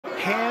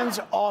hands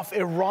off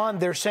Iran.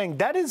 They're saying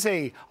that is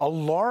a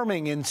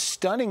alarming and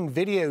stunning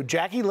video.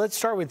 Jackie, let's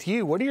start with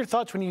you. What are your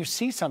thoughts when you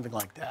see something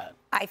like that?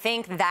 I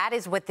think that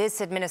is what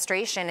this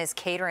administration is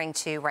catering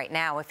to right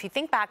now. If you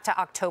think back to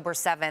October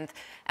 7th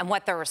and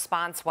what the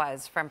response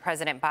was from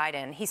President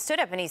Biden, he stood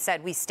up and he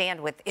said, "We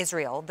stand with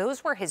Israel."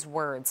 Those were his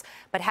words.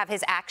 But have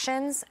his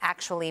actions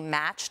actually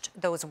matched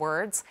those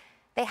words?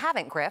 They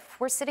haven't, Griff.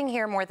 We're sitting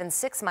here more than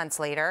 6 months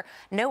later,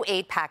 no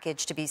aid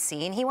package to be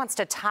seen. He wants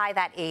to tie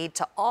that aid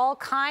to all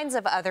kinds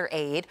of other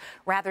aid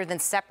rather than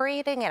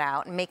separating it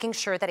out and making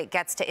sure that it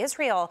gets to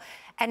Israel.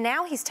 And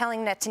now he's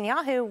telling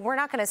Netanyahu, we're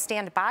not going to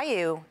stand by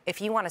you if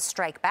you want to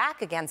strike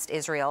back against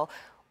Israel.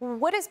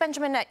 What is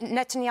Benjamin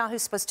Netanyahu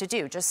supposed to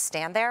do? Just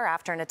stand there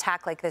after an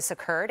attack like this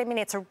occurred? I mean,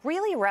 it's a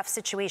really rough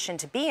situation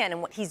to be in.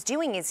 And what he's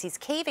doing is he's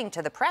caving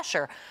to the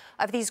pressure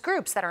of these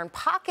groups that are in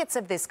pockets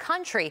of this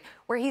country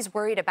where he's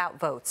worried about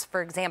votes.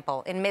 For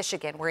example, in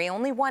Michigan, where he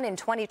only won in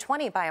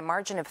 2020 by a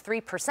margin of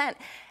 3%.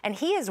 And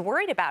he is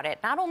worried about it,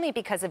 not only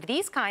because of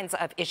these kinds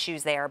of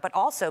issues there, but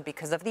also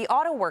because of the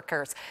auto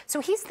workers. So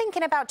he's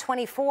thinking about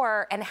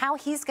 24 and how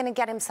he's going to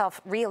get himself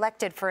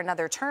reelected for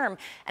another term.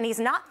 And he's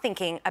not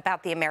thinking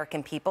about the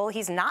American people.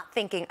 He's not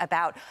thinking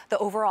about the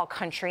overall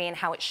country and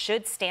how it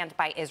should stand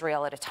by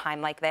Israel at a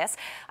time like this.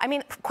 I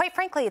mean, quite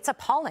frankly, it's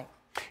appalling.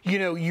 You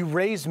know, you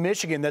raised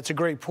Michigan. That's a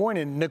great point.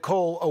 And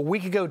Nicole, a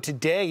week ago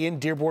today in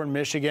Dearborn,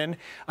 Michigan,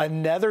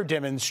 another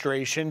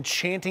demonstration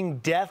chanting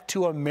 "Death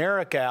to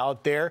America"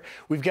 out there.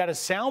 We've got a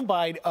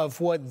soundbite of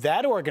what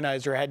that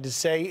organizer had to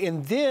say.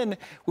 And then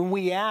when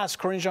we asked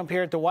Karine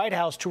Jean-Pierre at the White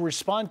House to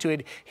respond to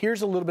it,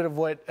 here's a little bit of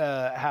what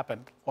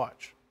happened.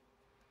 Watch.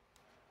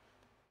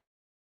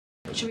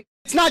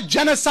 It's not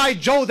Genocide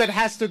Joe that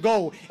has to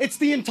go. It's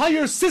the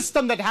entire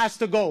system that has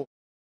to go.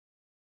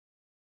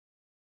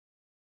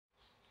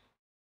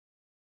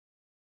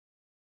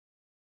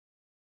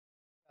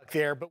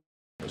 There, but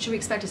should we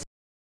expect a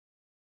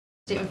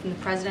statement from the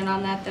president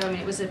on that, though? I mean,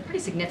 it was a pretty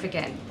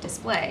significant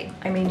display.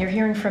 I mean, you're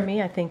hearing from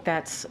me. I think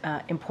that's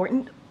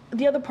important.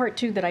 The other part,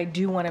 too, that I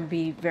do want to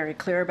be very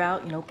clear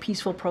about, you know,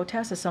 peaceful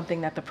protest is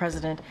something that the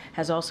president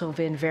has also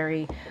been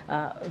very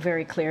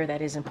clear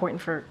that is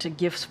important to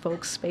give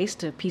folks space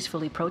to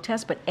peacefully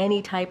protest. But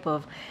any type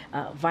of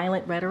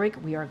violent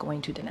rhetoric, we are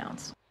going to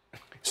denounce.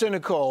 So,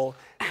 Nicole,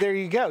 there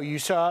you go. You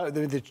saw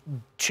the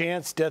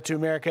chants, "Death to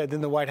America," then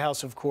the White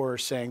House, of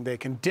course, saying they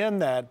condemn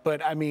that.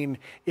 But, I mean,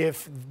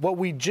 if what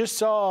we just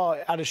saw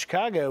out of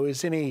Chicago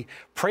is any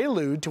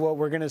prelude to what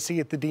we're going to see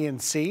at the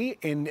DNC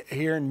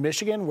here in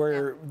Michigan,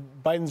 where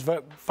Biden's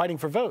fighting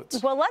for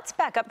votes. Well, let's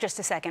back up just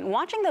a second.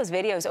 Watching those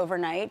videos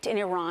overnight in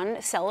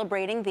Iran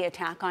celebrating the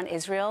attack on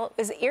Israel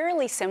is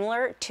eerily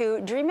similar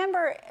to, do you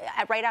remember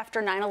right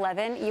after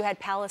 9/11, you had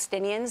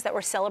Palestinians that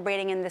were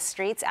celebrating in the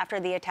streets after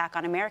the attack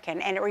on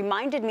American? And it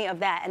reminded me of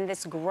that and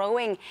this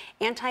growing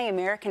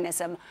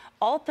anti-Americanism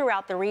all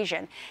throughout the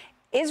region.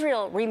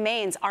 Israel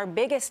remains our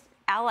biggest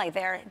ally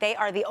there. They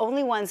are the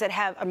only ones that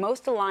are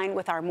most aligned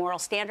with our moral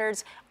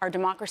standards, our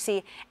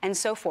democracy, and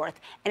so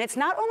forth. And it's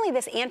not only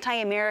this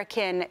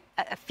anti-American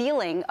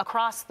feeling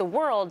across the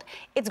world,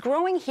 it's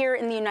growing here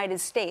in the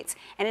United States,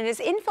 and it is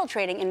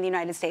infiltrating in the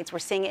United States. We're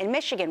seeing it in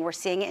Michigan, we're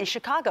seeing it in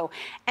Chicago.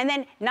 And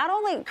then not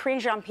only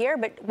Karine Jean-Pierre,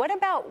 but what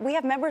about we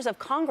have members of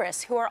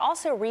Congress who are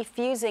also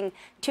refusing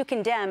to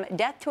condemn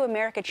 "Death to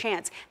America"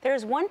 chants.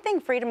 There's one thing,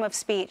 freedom of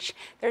speech.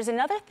 There's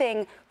another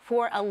thing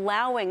for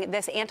allowing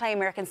this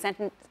anti-American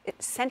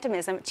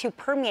sentimentism to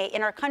permeate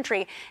in our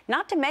country,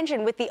 not to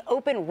mention with the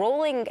open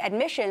rolling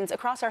admissions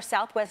across our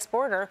southwest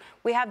border.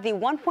 We have the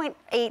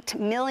 1.8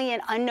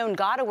 million unknown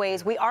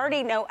gotaways. We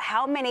already know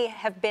how many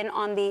have been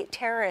on the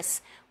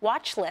terrorist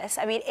watch list.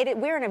 I mean,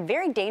 we're in a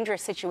very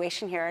dangerous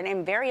situation here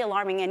and very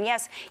alarming. And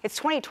yes, it's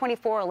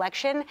 2024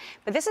 election,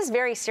 but this is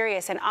very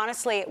serious. And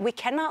honestly, we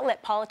cannot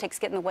let politics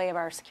get in the way of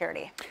our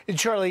security. And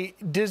Charlie,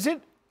 does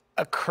it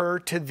occur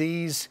to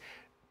these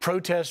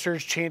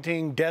protesters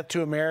chanting "Death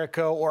to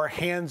America" or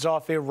 "Hands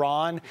off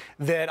Iran"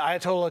 that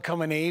Ayatollah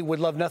Khamenei would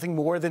love nothing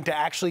more than to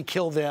actually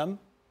kill them?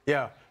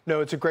 Yeah,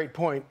 no, it's a great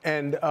point.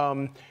 And,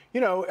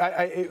 you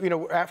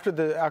know, after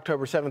the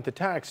October 7th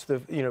attacks, the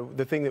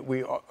thing that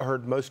we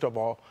heard most of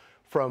all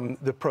from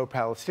the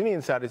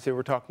pro-Palestinian side is they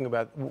were talking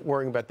about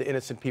worrying about the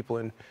innocent people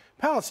in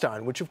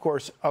Palestine, which, of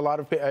course, a lot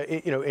of,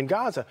 in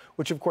Gaza,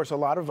 which, of course, a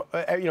lot of,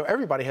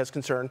 everybody has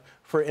concern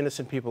for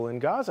innocent people in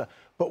Gaza.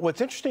 But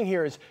what's interesting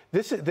here is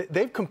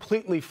they've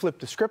completely flipped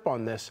the script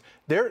on this.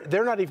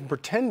 They're not even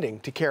pretending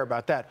to care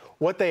about that.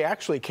 What they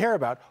actually care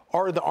about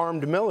are the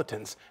armed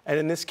militants. And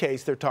in this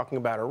case, they're talking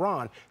about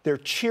Iran. They're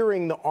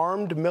cheering the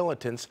armed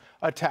militants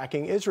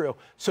attacking Israel.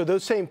 So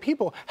those same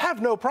people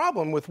have no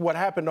problem with what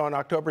happened on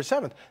October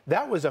 7th.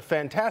 That was a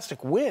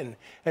fantastic win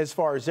as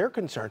far as they're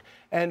concerned.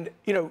 And,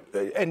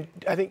 and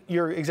I think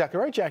you're exactly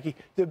right, Jackie.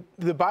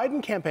 The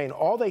Biden campaign,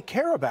 all they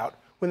care about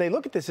when they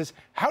look at this is,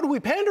 how do we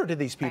pander to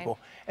these people?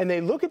 Right. And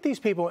they look at these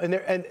people, and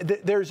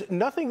there's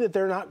nothing that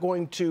they're not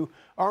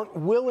aren't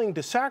willing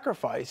to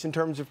sacrifice in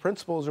terms of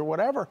principles or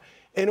whatever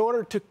in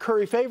order to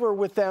curry favor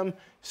with them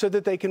so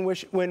that they can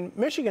win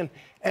Michigan.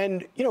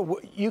 And, you know,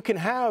 you can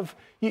have,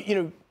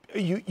 you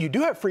do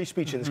have free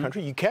speech in this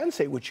country. You can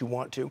say what you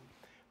want to.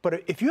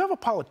 But if you have a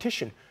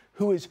politician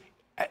who is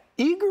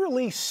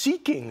eagerly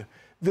seeking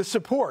the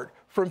support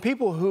from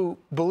people who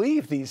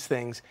believe these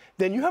things,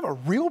 then you have a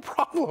real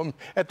problem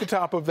at the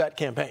top of that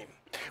campaign.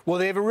 Well,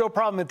 they have a real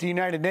problem at the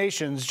United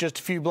Nations just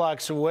a few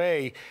blocks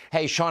away.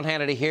 Hey, Sean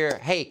Hannity here.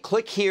 Hey,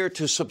 click here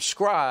to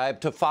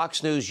subscribe to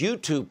Fox News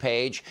YouTube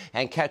page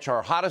and catch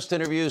our hottest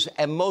interviews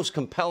and most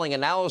compelling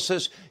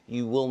analysis.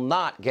 You will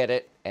not get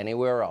it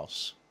anywhere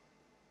else.